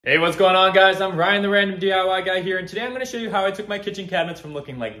Hey, what's going on, guys? I'm Ryan, the random DIY guy here, and today I'm going to show you how I took my kitchen cabinets from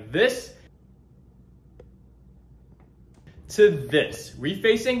looking like this to this,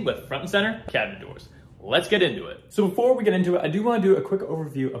 refacing with front and center cabinet doors. Let's get into it. So before we get into it, I do want to do a quick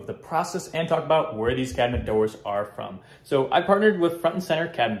overview of the process and talk about where these cabinet doors are from. So I partnered with Front and Center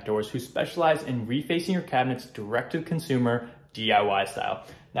Cabinet Doors, who specialize in refacing your cabinets direct to consumer DIY style.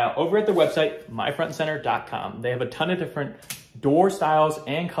 Now, over at their website, myfrontandcenter.com, they have a ton of different door styles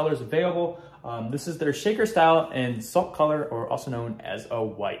and colors available. This is their shaker style and salt color, or also known as a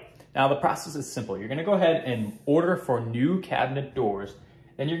white. Now, the process is simple. You're gonna go ahead and order for new cabinet doors.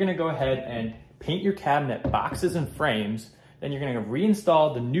 Then you're gonna go ahead and paint your cabinet boxes and frames. Then you're gonna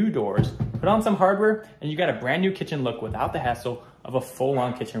reinstall the new doors, put on some hardware, and you got a brand new kitchen look without the hassle of a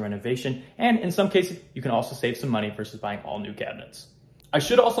full-on kitchen renovation. And in some cases, you can also save some money versus buying all new cabinets. I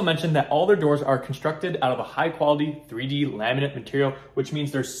should also mention that all their doors are constructed out of a high quality 3D laminate material, which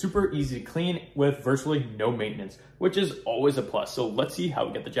means they're super easy to clean with virtually no maintenance, which is always a plus. So let's see how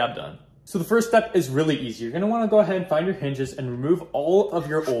we get the job done. So the first step is really easy. You're gonna wanna go ahead and find your hinges and remove all of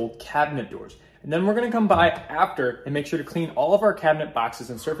your old cabinet doors. And then we're gonna come by after and make sure to clean all of our cabinet boxes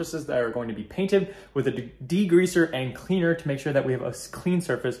and surfaces that are going to be painted with a degreaser and cleaner to make sure that we have a clean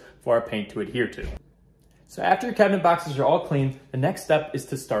surface for our paint to adhere to. So after your cabinet boxes are all clean, the next step is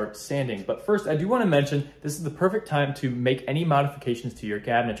to start sanding. But first, I do want to mention this is the perfect time to make any modifications to your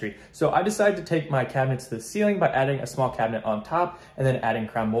cabinetry. So I decided to take my cabinets to the ceiling by adding a small cabinet on top and then adding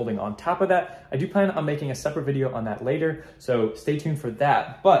crown molding on top of that. I do plan on making a separate video on that later, so stay tuned for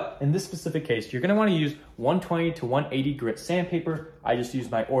that. But in this specific case, you're going to want to use 120 to 180 grit sandpaper. I just use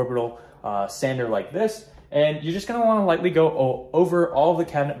my orbital sander like this. And you're just gonna wanna lightly go over all of the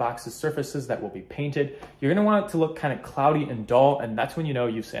cabinet boxes surfaces that will be painted. You're gonna want it to look kind of cloudy and dull, and that's when you know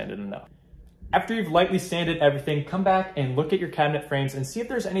you've sanded enough. After you've lightly sanded everything, come back and look at your cabinet frames and see if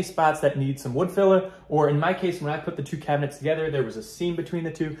there's any spots that need some wood filler, or in my case, when I put the two cabinets together, there was a seam between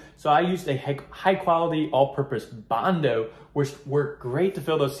the two. So I used a high quality all-purpose Bondo, which worked great to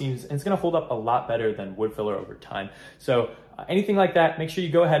fill those seams, and it's gonna hold up a lot better than wood filler over time. So anything like that, make sure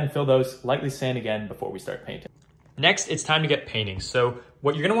you go ahead and fill those, lightly sand again before we start painting. Next, it's time to get painting. So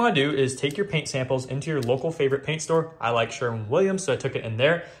what you're gonna wanna do is take your paint samples into your local favorite paint store. I like Sherwin-Williams, so I took it in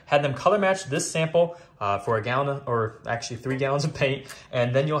there, had them color match this sample for a gallon, or actually 3 gallons of paint,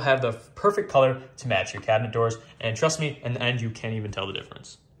 and then you'll have the perfect color to match your cabinet doors. And trust me, in the end, you can't even tell the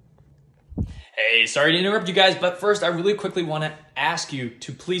difference. Hey, sorry to interrupt you guys, but first I really quickly want to ask you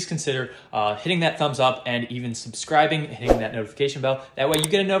to please consider hitting that thumbs up and even subscribing, hitting that notification bell. That way you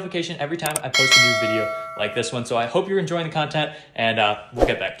get a notification every time I post a new video like this one. So I hope you're enjoying the content, and we'll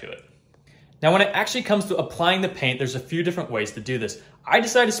get back to it. Now, when it actually comes to applying the paint, there's a few different ways to do this. I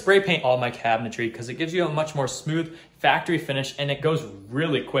decided to spray paint all my cabinetry because it gives you a much more smooth factory finish and it goes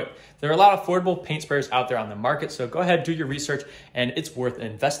really quick. There are a lot of affordable paint sprayers out there on the market, so go ahead, do your research, and it's worth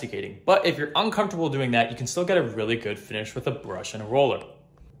investigating. But if you're uncomfortable doing that, you can still get a really good finish with a brush and a roller.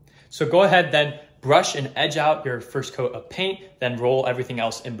 So go ahead then, brush and edge out your first coat of paint, then roll everything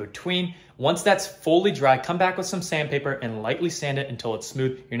else in between. Once that's fully dry, come back with some sandpaper and lightly sand it until it's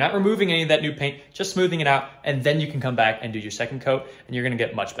smooth. You're not removing any of that new paint, just smoothing it out, and then you can come back and do your second coat, and you're gonna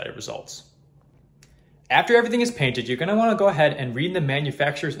get much better results. After everything is painted, you're gonna wanna go ahead and read the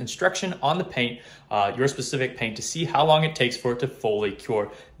manufacturer's instruction on the paint, your specific paint, to see how long it takes for it to fully cure.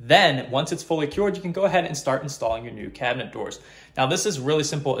 Then, once it's fully cured, you can go ahead and start installing your new cabinet doors. Now, this is really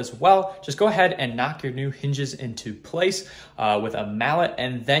simple as well. Just go ahead and knock your new hinges into place with a mallet,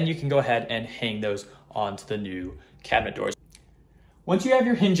 and then you can go ahead and hang those onto the new cabinet doors. Once you have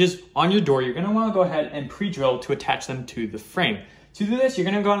your hinges on your door, you're gonna wanna go ahead and pre-drill to attach them to the frame. To do this, you're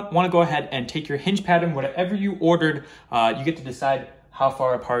gonna wanna go ahead and take your hinge pattern, whatever you ordered, you get to decide how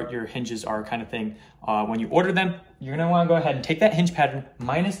far apart your hinges are, kind of thing. When you order them, you're gonna wanna go ahead and take that hinge pattern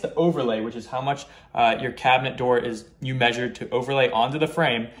minus the overlay, which is how much your cabinet door is you measured to overlay onto the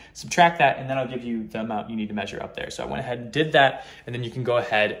frame. Subtract that, and then I'll give you the amount you need to measure up there. So I went ahead and did that, and then you can go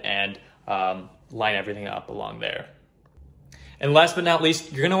ahead and line everything up along there. And last but not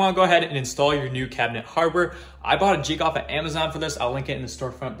least, you're gonna wanna go ahead and install your new cabinet hardware. I bought a jig off of Amazon for this. I'll link it in the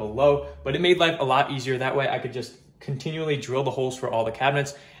storefront below, but it made life a lot easier. That way I could just continually drill the holes for all the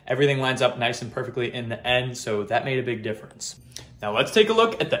cabinets. Everything lines up nice and perfectly in the end, so that made a big difference. Now let's take a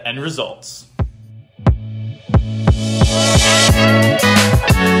look at the end results.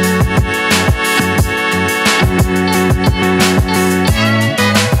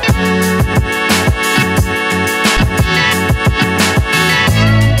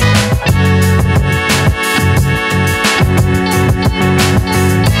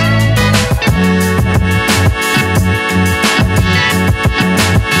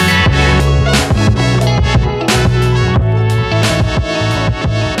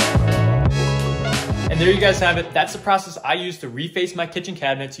 you guys have it. That's the process I use to reface my kitchen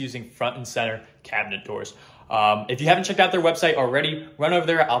cabinets using front and center cabinet doors. If you haven't checked out their website already, run over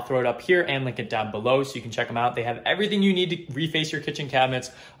there. I'll throw it up here and link it down below so you can check them out. They have everything you need to reface your kitchen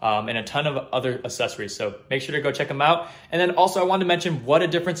cabinets and a ton of other accessories. So make sure to go check them out. And then also I wanted to mention what a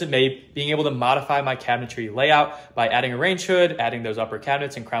difference it made being able to modify my cabinetry layout by adding a range hood, adding those upper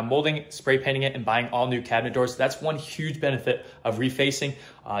cabinets and crown molding, spray painting it, and buying all new cabinet doors. That's one huge benefit of refacing.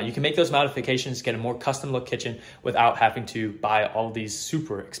 You can make those modifications, get a more custom look kitchen without having to buy all these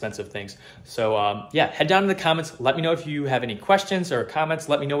super expensive things. So yeah, head down in the comments. Let me know if you have any questions or comments.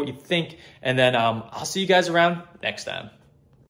 Let me know what you think. And then I'll see you guys around next time.